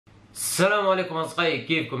السلام عليكم اصدقائي،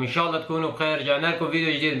 كيفكم؟ ان شاء الله تكونوا بخير. رجعنا لكم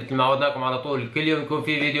فيديو جديد مثل ما عودناكم على طول. كل يوم يكون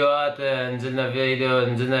في فيديوهات.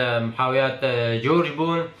 نزلنا محاويات جورج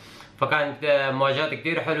بون، فكانت مواجهات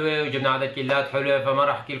كثير حلوه وجبنا عدد كيلات حلوه. فما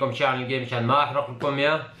راح احكي لكم شيء عن الجيم مشان ما احرق لكم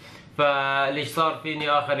اياه. فاللي صار فيني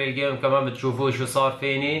اخر الجيم كمان بتشوفوه شو صار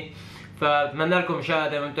فيني. فبتمنى لكم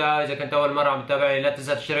مشاهده ممتعه. اذا كنت اول مره عم تتابعني لا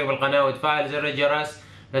تنسى تشترك بالقناه وتفعل زر الجرس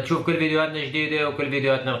لتشوف كل فيديوهاتنا الجديدة وكل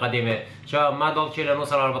فيديوهاتنا القديمة. شباب ما ضل شيء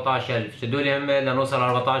لنوصل 14,000، شدوا لي همة لنوصل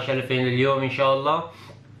 14,000 اليوم إن شاء الله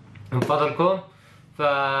من فضلكم.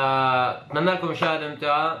 فأتمنى لكم مشاهدة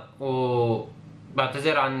ممتعة،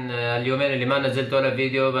 وبعتذر عن اليومين اللي ما نزلت ولا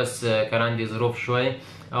فيديو، بس كان عندي ظروف شوي.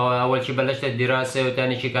 أول شيء بلشت الدراسة،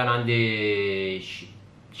 وثاني شيء كان عندي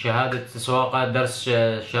شهادة سواقة، درس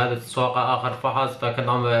شهادة سواقة آخر فحص. فكنت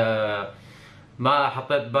عم ما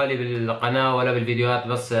حطيت بالي بالقناة ولا بالفيديوهات،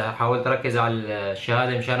 بس حاولت أركز على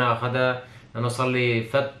الشهادة مشان أخذها، لأنه صار لي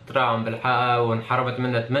فترة عم بلحقها وانحرمت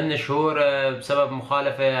منها 8 شهور بسبب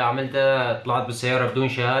مخالفة عملتها. طلعت بالسيارة بدون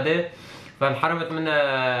شهادة فانحرمت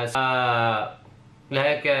منها.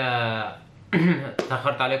 لهيك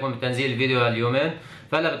تأخرت عليكم بتنزيل الفيديو هاليومين.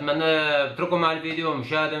 فهلا بترككم مع الفيديو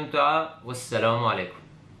مشاهدة ممتعة، والسلام عليكم.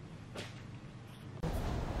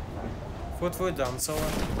 فوت فوت عم تصور.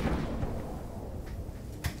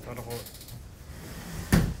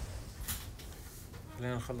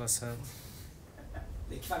 خلينا نخلص هذا.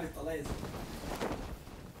 يدفع لي الطلايز.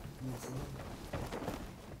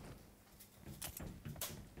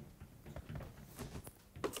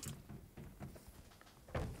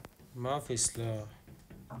 ما في سلاح.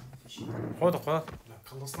 خذ خذ. لا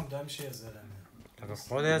خلصنا بدي امشي يا زلمه. لك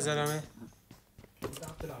خذ يا زلمه. انت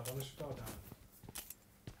عم تلعب انا شو بتقعد عم.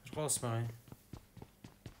 ارقص معي.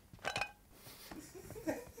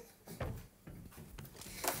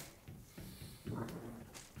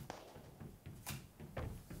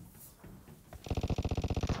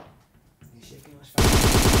 شايفني مش فاهم.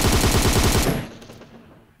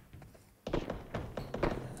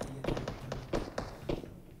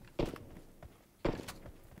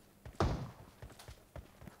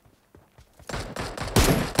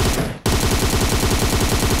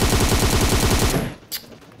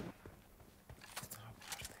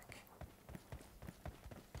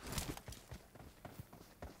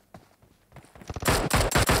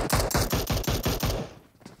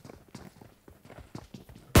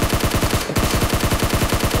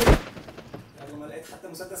 ما لقيت حتى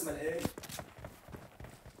مسدس، ما لقيت.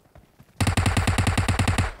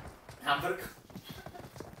 عم بركض.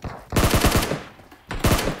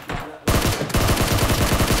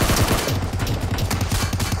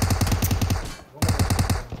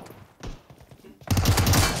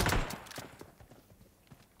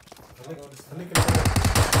 خليك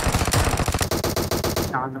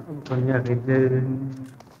على أنطر يا رجال.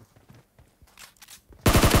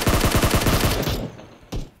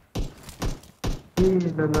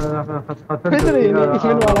 لا قتلت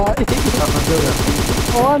من ورائي.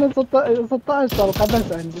 وانا 16 طلقه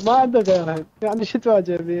بس عندي، ما عندي غيرها، يعني شو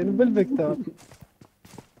تواجه بي بالفيكتور.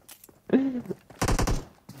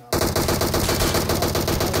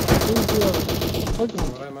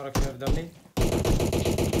 وراي مرة كيف دمي.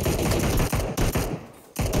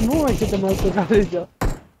 مو كذا ما يصير على الرجال.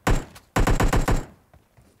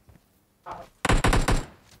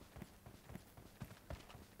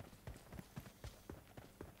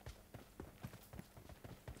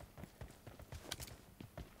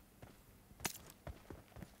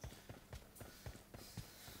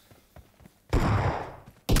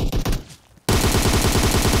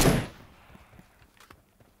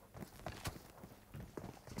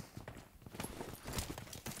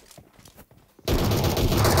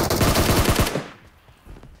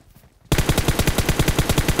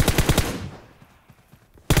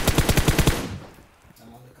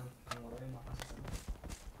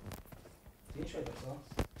 شوي رصاص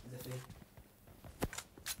اذا في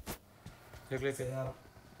ليك ليك. سيارة.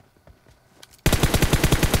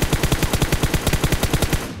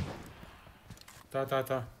 تعال تعال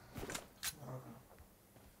تعال.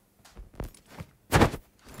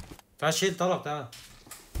 تعال شيل طلق تعال.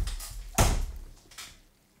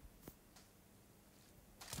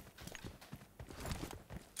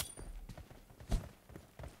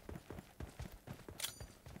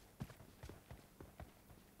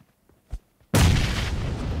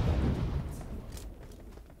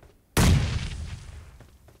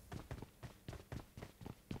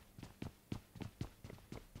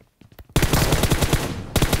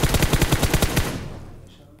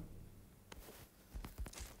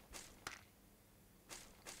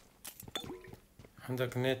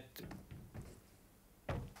 عندك نت.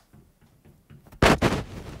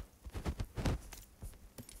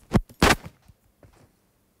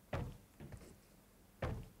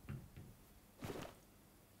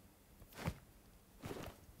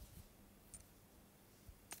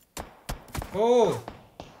 اوه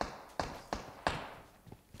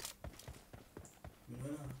من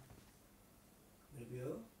وين؟ من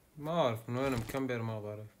البيو؟ ما اعرف من وين مكمبر، ما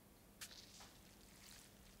بعرف.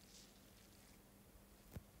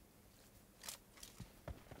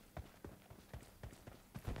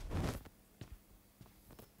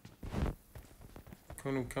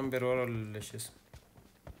 يكون مكمبر ورا شو اسمه.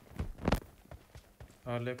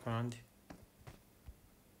 ليكون عندي.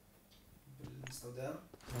 بالمستودع؟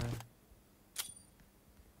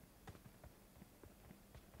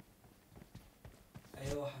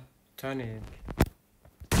 أي واحد؟ تاني يمكن.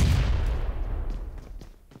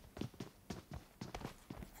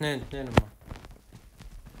 اثنين ما.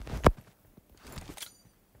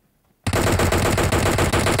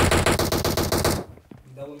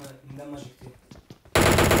 مدمج كتير.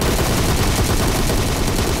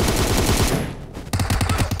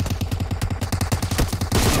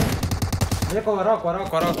 ليك وراك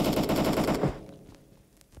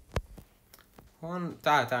هون.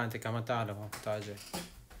 تعال انت كمان، تعال هون، تعال جاي.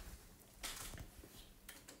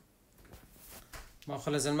 ما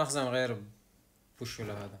خلص المخزن غير بوشه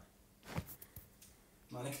لهذا.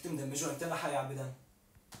 ما أنا كنت مدمجه، أنت لحالي على بدن.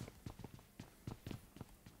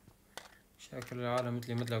 شكل العالم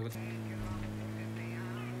مثلك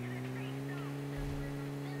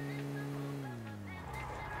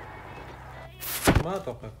ما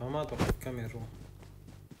اتوقع كم يروح.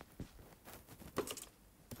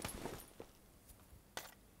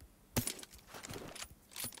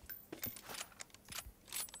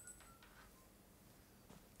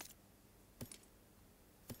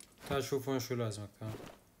 تعال شوف وين شو لازمك.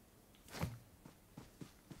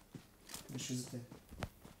 مش زين.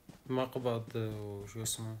 مقبض وشو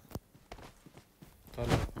اسمه،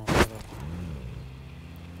 طلعت مقبض.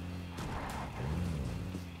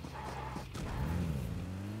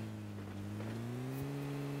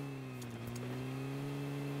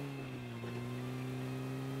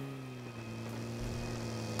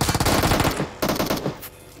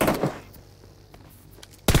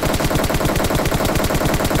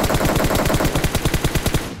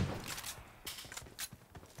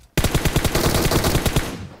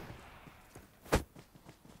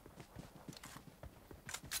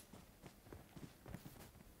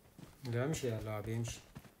 لا يمشي يا لاعب، يمشي.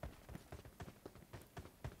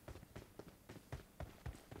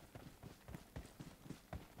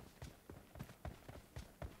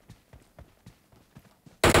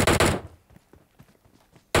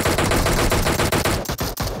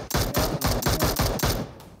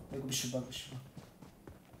 بالشباك.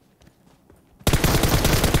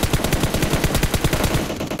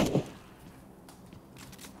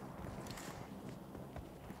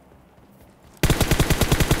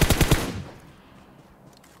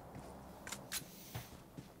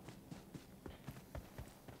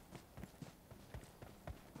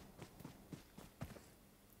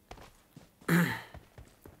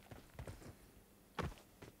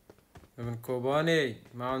 ابن كوباني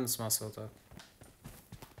ما عم نسمع صوتك.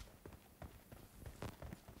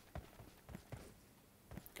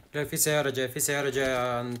 لا، في سيارة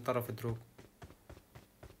جاية عن طرف الدروب.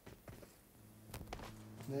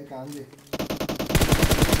 هيك عندي.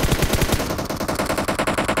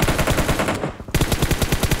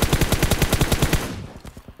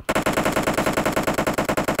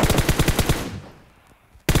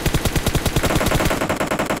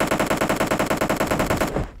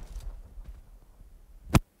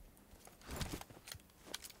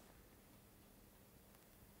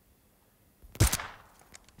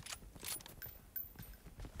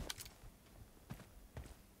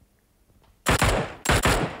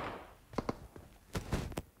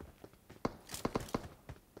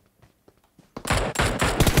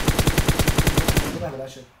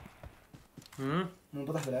 بالعشب.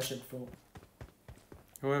 منبضح بالعشب فوق.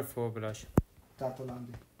 وين فوق بالعشب؟ تعال طلع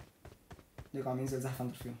عندي. ليك عم ينزل زحف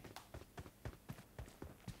اندر فيهم.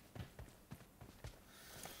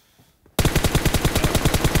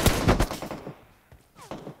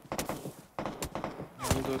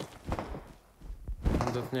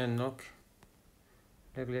 عنده اثنين نوك.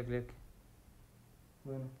 ليك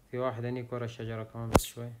وينه؟ في واحد هنيك ورا الشجرة كمان، بس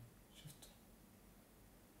شوي. شفته.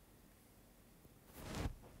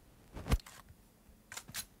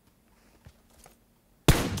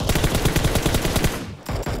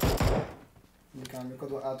 ليك عم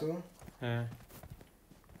يركض وقعته؟ ايه.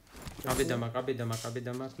 عبي دمك.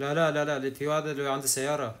 لا اللي في هذا اللي عنده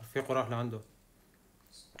سيارة، رفيقه راح لعنده.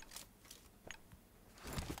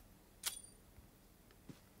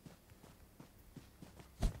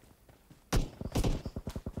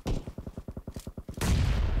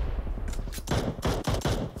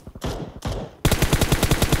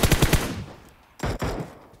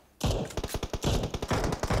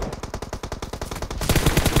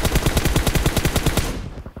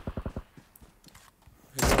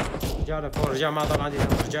 لا فوق رجع ما ضل عندي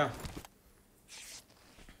دم رجع.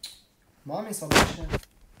 ما عم يصلي شيء.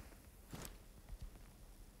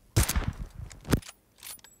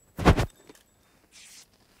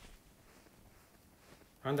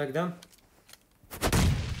 عندك دم؟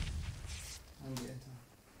 عندي انت.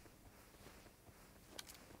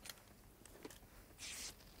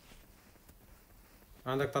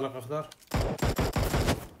 عندك طلق اخضر؟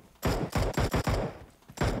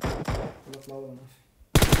 لا والله ما في.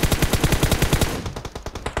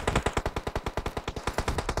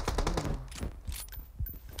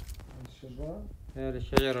 الشجرة هي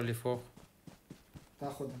الشجرة اللي فوق.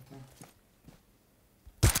 تاخذها انت.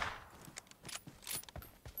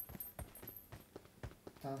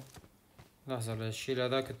 تعال. لحظة ليشيل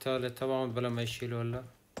هذاك الثالث تبعهم بلا ما يشيلوا هلا.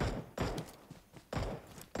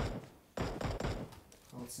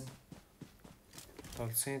 خالصين.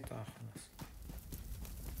 خالصين تعال خلاص.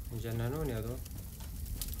 جننوني هذول.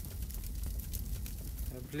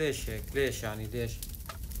 طيب ليش هيك؟ ليش يعني ليش؟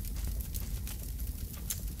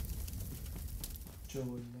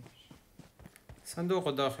 جوا ليش؟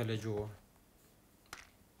 صندوقه داخل جوا.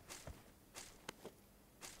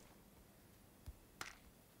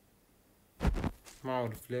 معه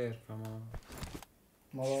الفلير كمان.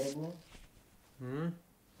 ما ضربوا؟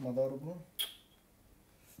 ما ضربوا؟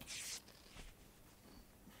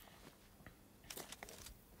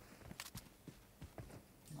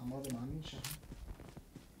 عمادي مع مين شهر؟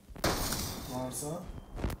 مع رصاص؟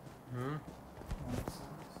 مع رصاص.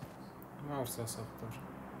 معه رصاص اخضر.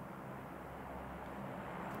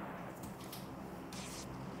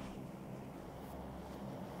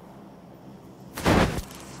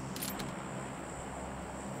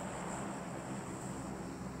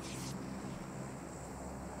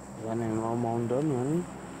 يعني ما معهم دم يعني؟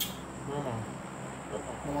 ما معه.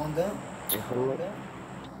 ما معهم دم؟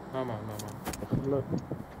 ما معه.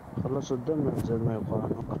 خلصوا الدم زي ما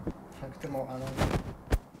يقال. حكتر على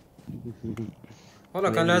والله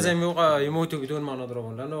كان لازم يموتوا بدون ما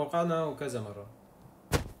نضربهم لانه وقعنا وكذا مرة.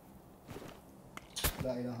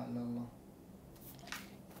 لا اله الا الله.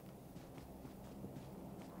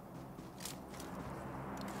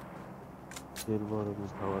 كثير بارد من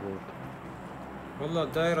حواليك. والله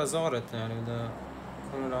الدائرة صغرت يعني بدنا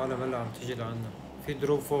يكون العالم هلا عم تجي لعنا. في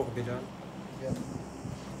دروب فوق بلال. يلا.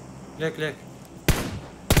 ليك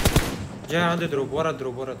جاي عندي دروب ورا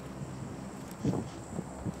الدروب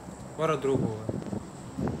ورا الدروب هو.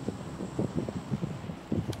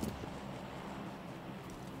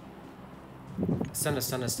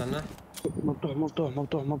 استنى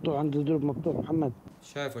مفتوح عنده دروب مفتوح محمد.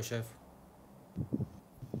 شايفه.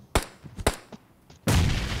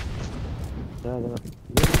 لا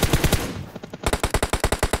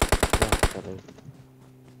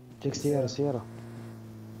تيك سيارة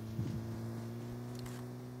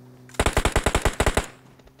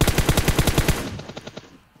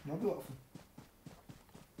ما بيوقفوا.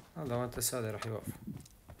 هذا وانت سادة راح يوقف.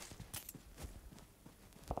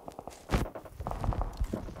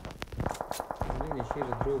 خليني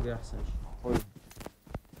اشيل الدروب يا احسن شيء.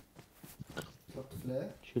 حط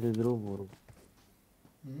فلاك. شيل دروب ورب.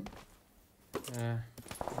 ايه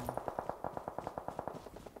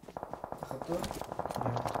اخذته؟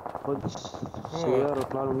 خذ السيارة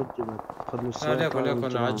واطلع له من الجبل. خذ السيارة. لا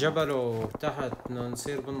ليكن على الجبل وتحت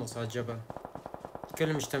نصير بالنص على الجبل.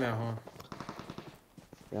 الكل مجتمع هون.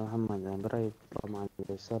 يا محمد انا برأيي تطلع مع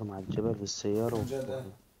اليسار مع الجبل بالسيارة من جد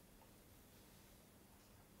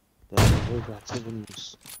يعني راح تصير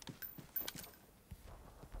بالنص.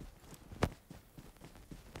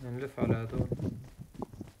 نلف على هدول.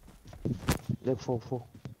 ليك فوق.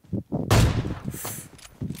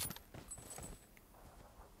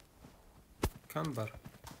 كمبر.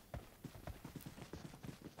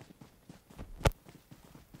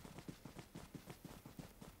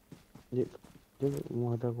 ليك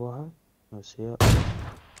مو هذاك واحد سيارة.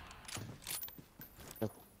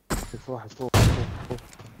 ليك واحد فوق.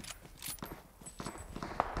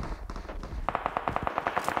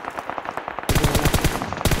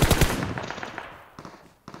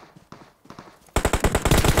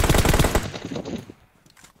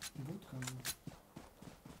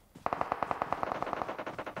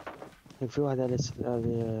 في واحد على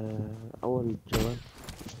أول جبل.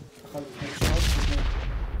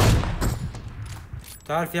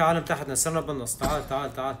 تعال في عالم تحتنا صرنا بالنص.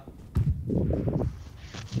 تعال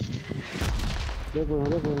ليكو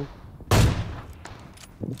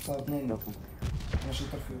صار اثنين. ماشي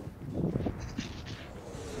ترفيو.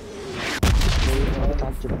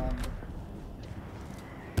 تعجب.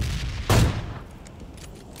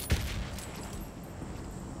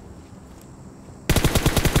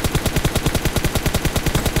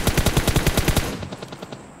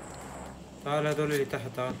 تعال هذول اللي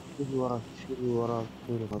تحت تعال. شيل وراك شيل وراك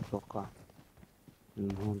شيل بتوقع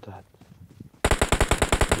من هون تحت.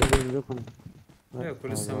 ليكو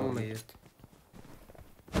لسه مو ميت.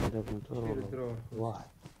 واحد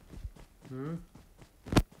امم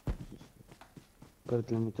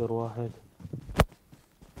قلت المتر واحد.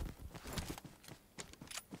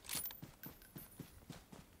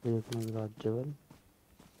 هيك نزل على الجبل.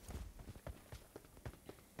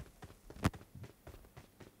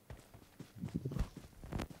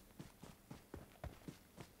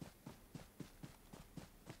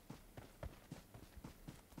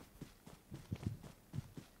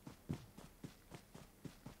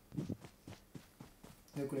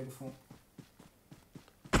 ليكو ليكو فوق.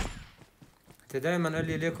 انت دايما قال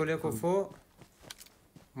لي ليكو فوق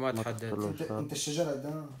وما تحدد. انت الشجرة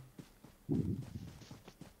ده.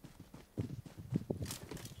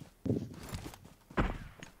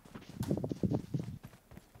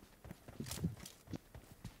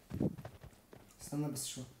 استنى بس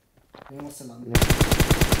شوي. خليني اوصل عندك.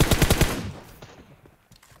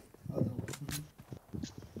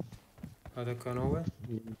 هذا كان هو.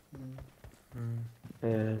 مم.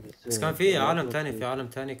 بس كان في عالم تاني، في عالم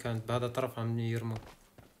تاني كان بهذا الطرف عم يرموا.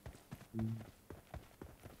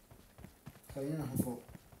 خلينا نحن فوق.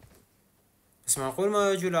 بس معقول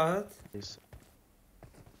ما يجوا لعهد؟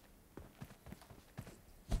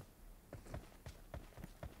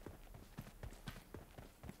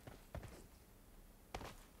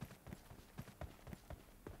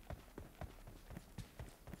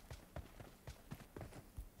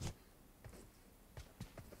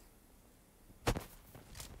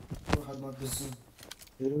 واحد مات بالزوم.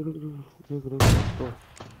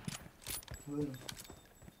 وينه؟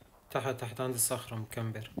 تحت عند الصخرة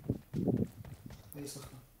مكمبر. اي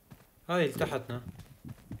صخرة؟ هاي اللي تحتنا.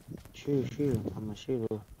 شيل محمد شيل.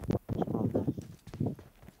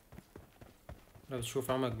 لو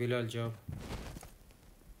تشوف عمك بلال جاب.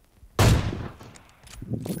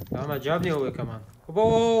 عمك جابني هو كمان.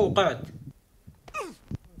 اوه وقعت.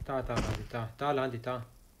 تعال عندي تعال عندي تعال.